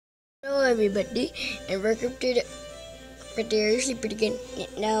Hello everybody, and welcome to the Freddy. Are you sleeping again?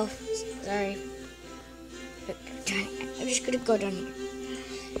 No, sorry. I'm just gonna go down here.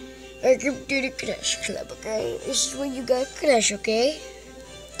 Welcome to the Crash Club, okay? This is where you got Crash, okay?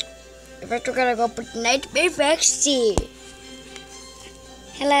 First we're gonna go put Funtime Foxy.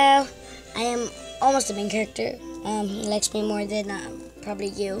 Hello, I am almost a main character. He likes me more than probably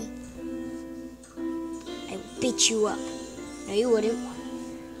you. I beat you up. No, you wouldn't.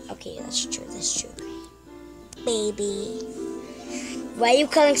 Okay, that's true, Baby. Why are you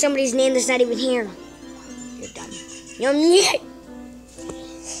calling somebody's name that's not even here? You're dumb.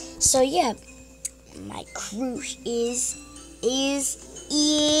 So yeah, my crush is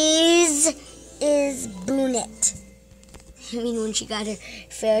Brunette. I mean, when she got her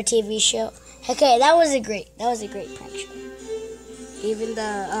fair TV show. Okay, that was a great prank show. Even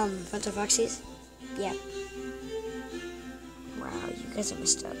the Funtime Foxys, yeah. Wow, you guys are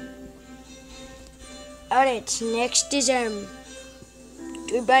messed up. Alright, next is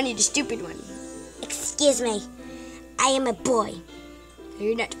Bonnie, the stupid one. Excuse me, I am a boy. No,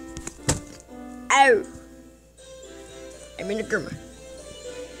 you're not. Ow! I'm in a groomer.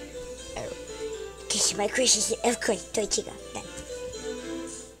 Oh. Kiss my crush, of course, Toy Chica. Done.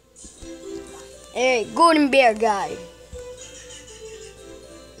 Hey, golden bear guy.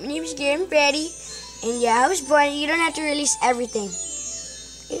 My name's Funtime Freddy. And yeah, I was born. You don't have to release everything.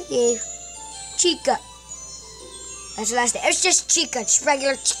 Okay. Chica. That's the last name. It's just Chica. It's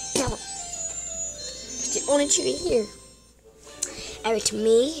regular Chica. It's the only Chica here. And to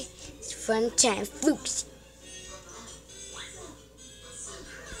me, it's Funtime Foxy.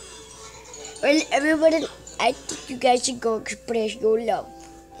 Well, everybody, I think you guys should go express your love.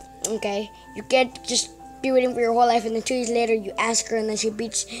 Okay? You can't just be waiting for your whole life, and then 2 years later you ask her, and then she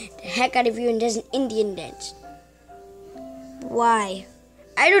beats the heck out of you and does an Indian dance. Why?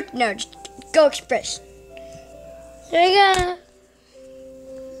 I don't know. Just go express. There you go.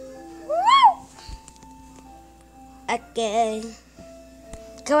 Woo! Okay.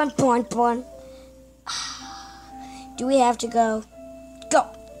 Come on, Pawn. Do we have to go? Go.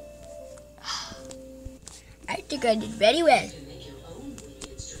 I think I did very well.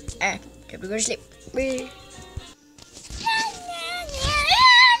 Time to go to sleep.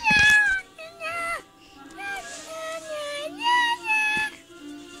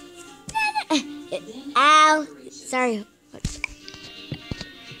 Ow! Sorry.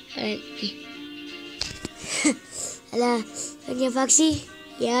 Hello, Funtime Foxy?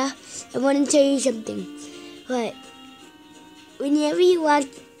 Yeah? I want to tell you something. What? Whenever you walk,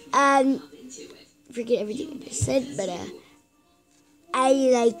 forget everything I just said, but, I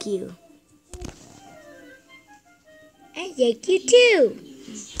like you. I like you too.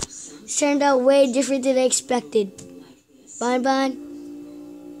 It turned out way different than I expected. Bon,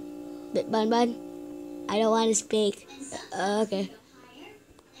 I don't want to speak. Okay.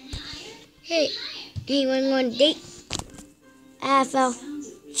 Hey, you want to go on a date? Phil.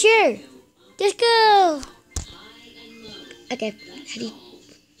 Sure. Let's go. Okay.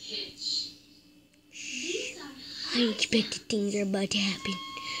 Unexpected things are about to happen.